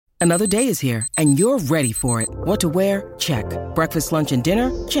Another day is here, and you're ready for it. What to wear? Check. Breakfast, lunch, and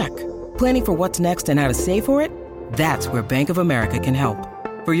dinner? Check. Planning for what's next and how to save for it? That's where Bank of America can help.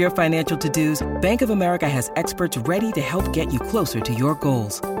 For your financial to-dos, Bank of America has experts ready to help get you closer to your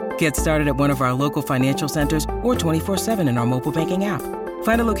goals. Get started at one of our local financial centers or 24/7 in our mobile banking app.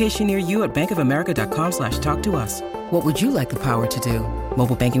 Find a location near you at bankofamerica.com/talktous. What would you like the power to do?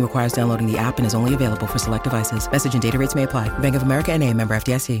 Mobile banking requires downloading the app and is only available for select devices. Message and data rates may apply. Bank of America N.A., member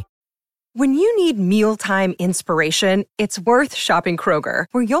FDIC. When you need mealtime inspiration, it's worth shopping Kroger,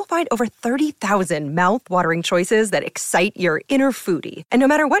 where you'll find over 30,000 mouth-watering choices that excite your inner foodie. And no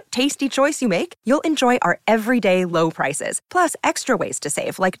matter what tasty choice you make, you'll enjoy our everyday low prices, plus extra ways to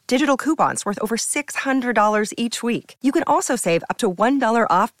save, like digital coupons worth over $600 each week. You can also save up to $1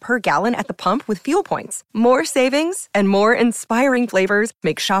 off per gallon at the pump with fuel points. More savings and more inspiring flavors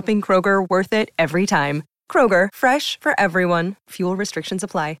make shopping Kroger worth it every time. Kroger, fresh for everyone. Fuel restrictions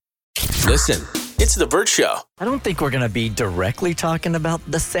apply. Listen, it's The Bert Show. I don't think we're going to be directly talking about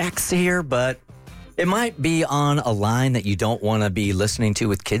the sex here, but it might be on a line that you don't want to be listening to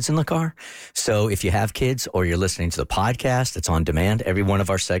with kids in the car. So if you have kids or you're listening to the podcast, it's on demand. Every one of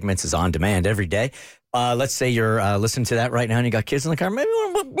our segments is on demand every day. Let's say you're listening to that right now and you got kids in the car. Maybe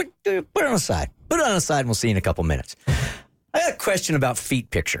put it on the side. Put it on the side and we'll see you in a couple minutes. I got a question about feet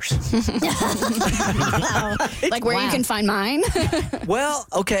pictures. Like where you can find mine? Well,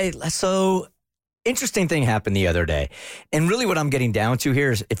 okay, so interesting thing happened the other day. And really what I'm getting down to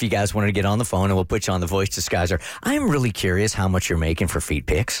here is if you guys wanted to get on the phone and we'll put you on the voice disguiser. I'm really curious how much you're making for feet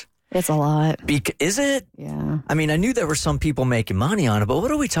pics. It's a lot. Is it? Yeah. I mean, I knew there were some people making money on it, but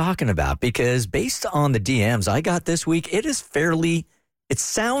what are we talking about? Because based on the DMs I got this week, it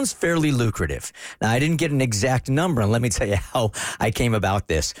sounds fairly lucrative. Now, I didn't get an exact number, and let me tell you how I came about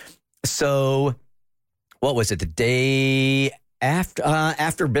this. So, what was it? The day after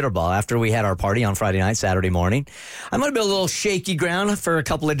Bitterball, after we had our party on Friday night, Saturday morning, I might have been a little shaky ground for a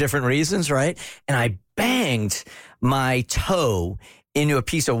couple of different reasons, right? And I banged my toe into a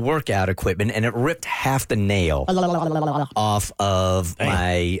piece of workout equipment, and it ripped half the nail off of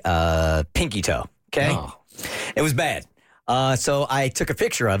my pinky toe, okay? Oh. It was bad. So I took a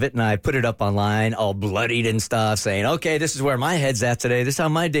picture of it and I put it up online, all bloodied and stuff, saying, okay, this is where my head's at today. This is how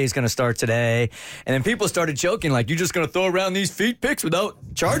my day's going to start today. And then people started joking, like, you're just going to throw around these feet pics without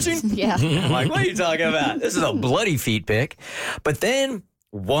charging? Yeah. I'm like, what are you talking about? This is a bloody feet pic. But then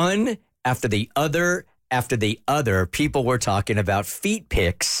one after the other, people were talking about feet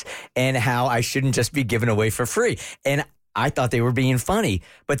pics and how I shouldn't just be given away for free. And I thought they were being funny,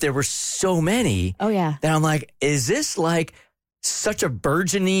 but there were so many. Oh, yeah. That I'm like, is this like such a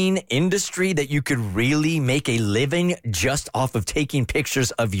burgeoning industry that you could really make a living just off of taking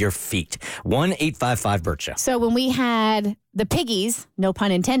pictures of your feet? 1-855-BERT Show. So when we had the piggies, no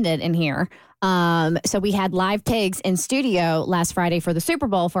pun intended, in here, so we had live pigs in studio last Friday for the Super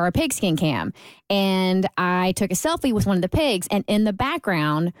Bowl for our pigskin cam. And I took a selfie with one of the pigs, and in the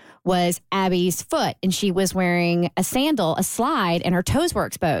background was Abby's foot, and she was wearing a sandal, a slide, and her toes were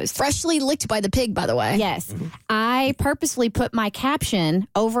exposed. Freshly licked by the pig, by the way. Yes. I purposely put my caption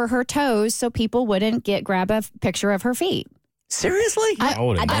over her toes so people wouldn't grab a picture of her feet. Seriously? I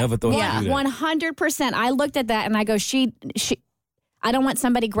would have never thought Yeah, to do that. 100%. I looked at that and I go, I don't want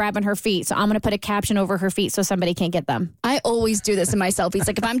somebody grabbing her feet, so I'm going to put a caption over her feet so somebody can't get them. I always do this in my selfies.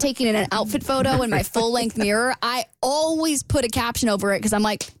 Like if I'm taking an outfit photo in my full-length mirror, I always put a caption over it because I'm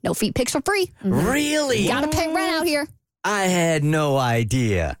like, no feet pics for free. Really? Gotta pay rent out here. I had no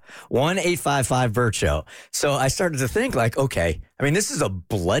idea. 1-855-BERT Show. So I started to think like, okay, I mean, this is a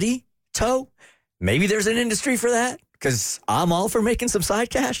bloody toe. Maybe there's an industry for that because I'm all for making some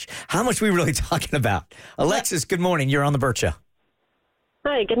side cash. How much are we really talking about? Alexis, good morning. You're on the Bert Show.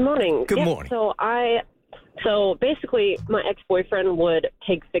 Hi, good morning. Good morning. So basically, my ex-boyfriend would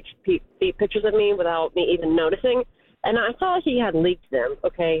take feet pictures of me without me even noticing, and I saw he had leaked them,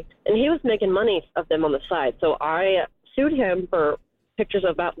 okay? And he was making money of them on the side, so I sued him for pictures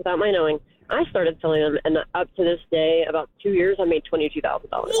without my knowing. I started selling them, and up to this day, about 2 years, I made $22,000.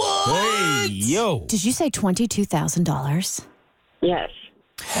 What? Hey, yo. Did you say $22,000? Yes.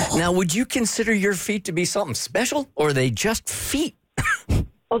 Now, would you consider your feet to be something special, or are they just feet?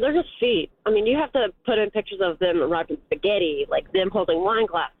 Oh, they're just feet. I mean, you have to put in pictures of them wrapped in spaghetti, like them holding wine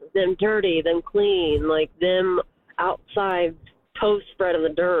glasses, them dirty, them clean, like them outside toes spread in the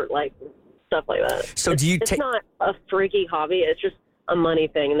dirt, like stuff like that. So it's not a freaky hobby. It's just a money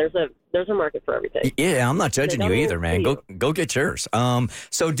thing, and there's a market for everything. Yeah, I'm not judging you either, man. Go get yours.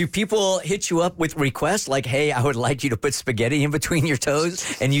 So do people hit you up with requests like, hey, I would like you to put spaghetti in between your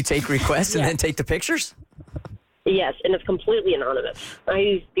toes, and you take requests and then take the pictures? Yes, and it's completely anonymous. I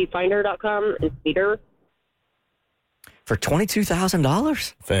use feetfinder.com and Feeder. For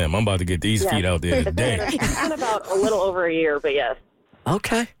 $22,000? Fam, I'm about to get these feet out there today. It's been about a little over a year, but yes.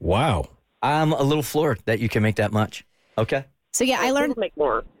 Okay. Wow. I'm a little floored that you can make that much. Okay. So yeah, I learned Make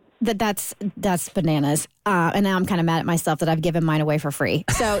more. that's bananas. And now I'm kind of mad at myself that I've given mine away for free.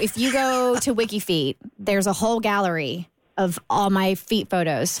 So if you go to WikiFeet, there's a whole gallery of all my feet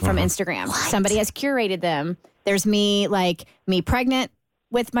photos from Instagram. Somebody has curated them. There's me pregnant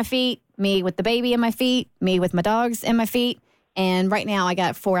with my feet, me with the baby in my feet, me with my dogs in my feet. And right now I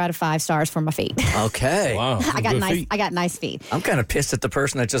got 4 out of 5 stars for my feet. Okay. Wow. I got Good nice feet. I got nice feet. I'm kind of pissed at the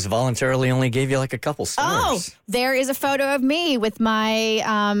person that just voluntarily only gave you like a couple Oh, stars. there is a photo of me with my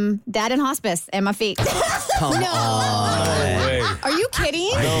dad in hospice and my feet. Come on. No way. Are you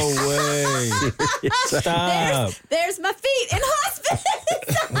kidding? No way. Stop. There's my feet in hospice.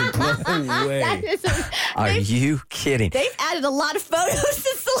 No way. That is Are you kidding? they've added a lot of photos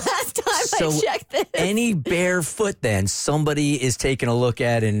since the last time I checked this. Any barefoot then somebody is taking a look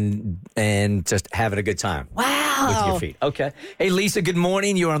at and just having a good time. Wow. With your feet. Okay. Hey, Lisa, good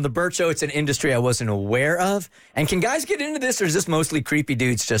morning. You're on the Bert Show. It's an industry I wasn't aware of. And can guys get into this, or is this mostly creepy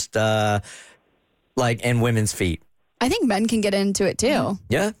dudes just and women's feet? I think men can get into it too.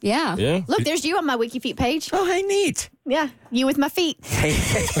 Yeah? Yeah. Yeah. Look, there's you on my WikiFeet page. Oh, hey, neat. Yeah, you with my feet.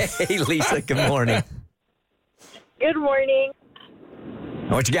 Hey, Lisa, good morning. Good morning.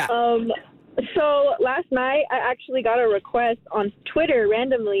 What you got? So last night, I actually got a request on Twitter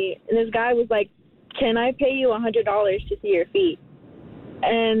randomly, and this guy was like, "Can I pay you $100 to see your feet?"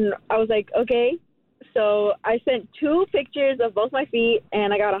 And I was like, "Okay." So I sent 2 pictures of both my feet,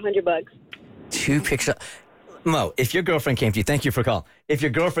 and I got $100. 2 pictures. Mo, if your girlfriend came to you, thank you for calling. If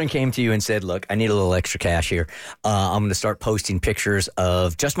your girlfriend came to you and said, look, I need a little extra cash here. I'm going to start posting pictures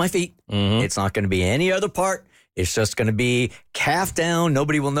of just my feet. Mm-hmm. It's not going to be any other part. It's just going to be calf down.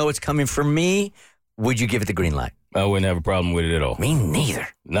 Nobody will know it's coming from me. Would you give it the green light? I wouldn't have a problem with it at all. Me neither.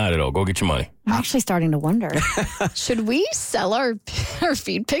 Not at all. Go get your money. I'm actually starting to wonder. Should we sell our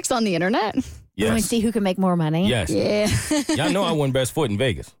feet pics on the internet? You want to Yes. see who can make more money? Yes. Yeah. Y'all know I won best foot in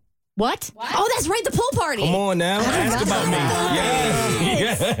Vegas. What? Oh, that's right, the pool party. Come on now. Ask about me.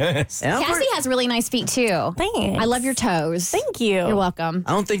 Yes. And I'm Cassie has really nice feet too. Thanks. I love your toes. Thank you. You're welcome.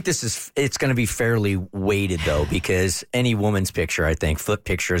 I don't think it's going to be fairly weighted, though, because any woman's picture, I think, foot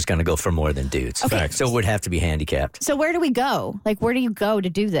picture is going to go for more than dudes. Okay. So it would have to be handicapped. So where do we go? Like, where do you go to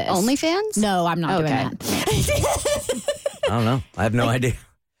do this? OnlyFans? No, I'm not Okay. doing that. I don't know. I have no idea.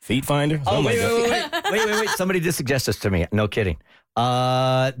 Feet finder? Oh, Something like that. wait. Somebody did suggest this to me. No kidding.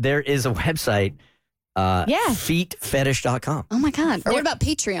 There is a website, feetfetish.com. Oh, my God. Or what about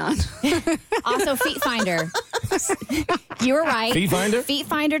Patreon? Also, Feet Finder. You were right. Feet finder?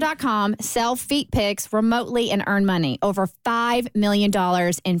 Feetfinder.com. Sell feet pics remotely and earn money. Over $5 million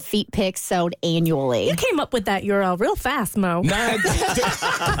in feet pics sold annually. You came up with that URL real fast, Mo. Nah, He's thought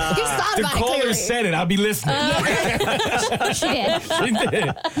the about it caller clearly. said it. I'll be listening. She did. She did.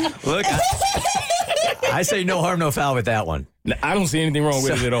 Look, I say no harm, no foul with that one. I don't see anything wrong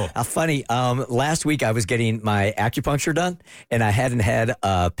with it at all. Funny, last week I was getting my acupuncture done, and I hadn't had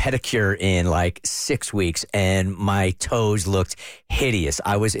a pedicure in like 6 weeks, and my toes looked hideous.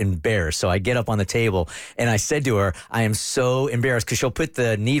 I was embarrassed. So I get up on the table, and I said to her, I am so embarrassed, because she'll put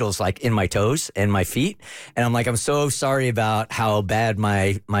the needles like in my toes and my feet, and I'm like, I'm so sorry about how bad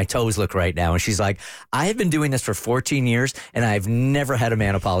my toes look right now. And she's like, I have been doing this for 14 years, and I've never had a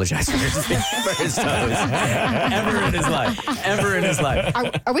man apologize for his toes. Ever in his life.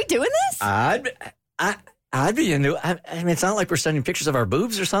 Are we doing this? I'd be into it. I mean, it's not like we're sending pictures of our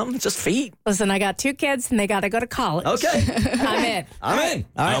boobs or something. It's just feet. Listen, I got 2 kids and they got to go to college. Okay. I'm in. I'm in.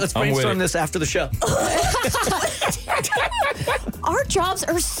 All right, let's I'm with brainstorm it. this after the show. Our jobs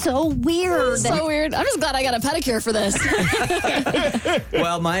are so weird. So weird. I'm just glad I got a pedicure for this.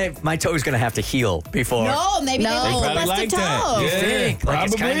 Well, my toe's going to have to heal before. No, maybe No. they They will Probably bust like a toe. that. You Yeah, think? Like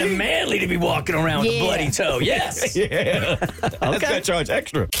it's kind of probably. manly to be walking around with a Yeah. bloody toe. Yes. Yeah. That's got to charge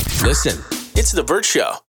extra. Listen, it's The Bert Show.